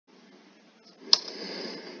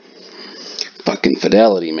Fucking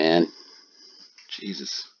Fidelity, man.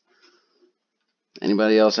 Jesus.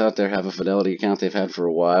 Anybody else out there have a Fidelity account they've had for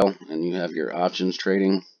a while and you have your options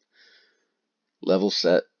trading level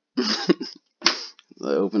set? I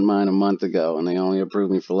opened mine a month ago and they only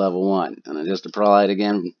approved me for level 1. And I just applied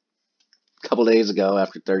again a couple days ago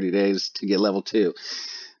after 30 days to get level 2.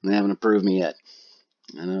 And they haven't approved me yet.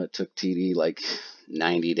 I know it took TD like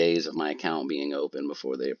 90 days of my account being open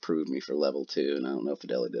before they approved me for level 2. And I don't know if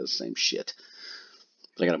Fidelity does the same shit.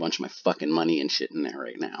 But I got a bunch of my fucking money and shit in there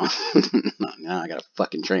right now. Now I gotta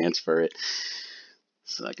fucking transfer it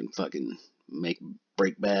so I can fucking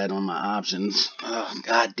break bad on my options. Oh,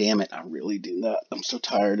 God damn it, I really do not. I'm so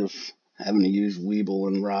tired of having to use Webull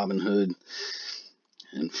and Robinhood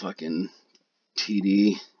and fucking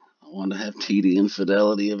TD. I want to have TD and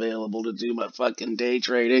Fidelity available to do my fucking day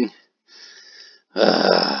trading.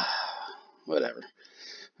 Whatever.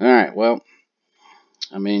 Alright, well,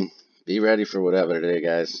 I mean, be ready for whatever today,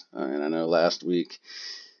 guys. And I know last week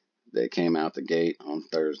they came out the gate on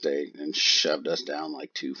Thursday and shoved us down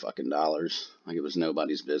like $2 fucking. Like it was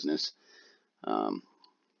nobody's business.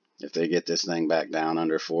 If they get this thing back down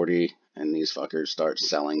under 40 and these fuckers start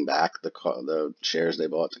selling back the shares they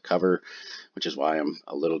bought to cover, which is why I'm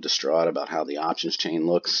a little distraught about how the options chain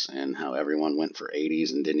looks and how everyone went for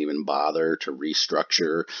 80s and didn't even bother to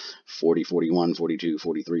restructure 40, 41, 42,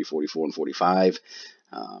 43, 44, and 45.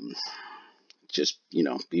 Just,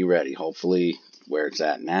 be ready. Hopefully where it's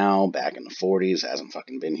at now, back in the 40s, hasn't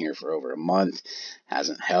fucking been here for over a month,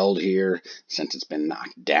 hasn't held here since it's been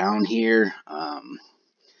knocked down here.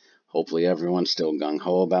 Hopefully everyone's still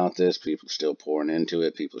gung-ho about this. People are still pouring into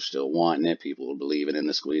it. People are still wanting it. People are believing in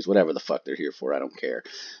the squeeze. Whatever the fuck they're here for, I don't care.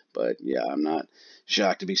 But yeah, I'm not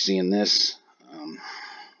shocked to be seeing this.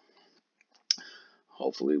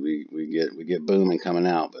 Hopefully we get booming coming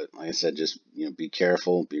out. But like I said, just be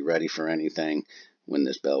careful. Be ready for anything when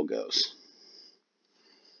this bell goes.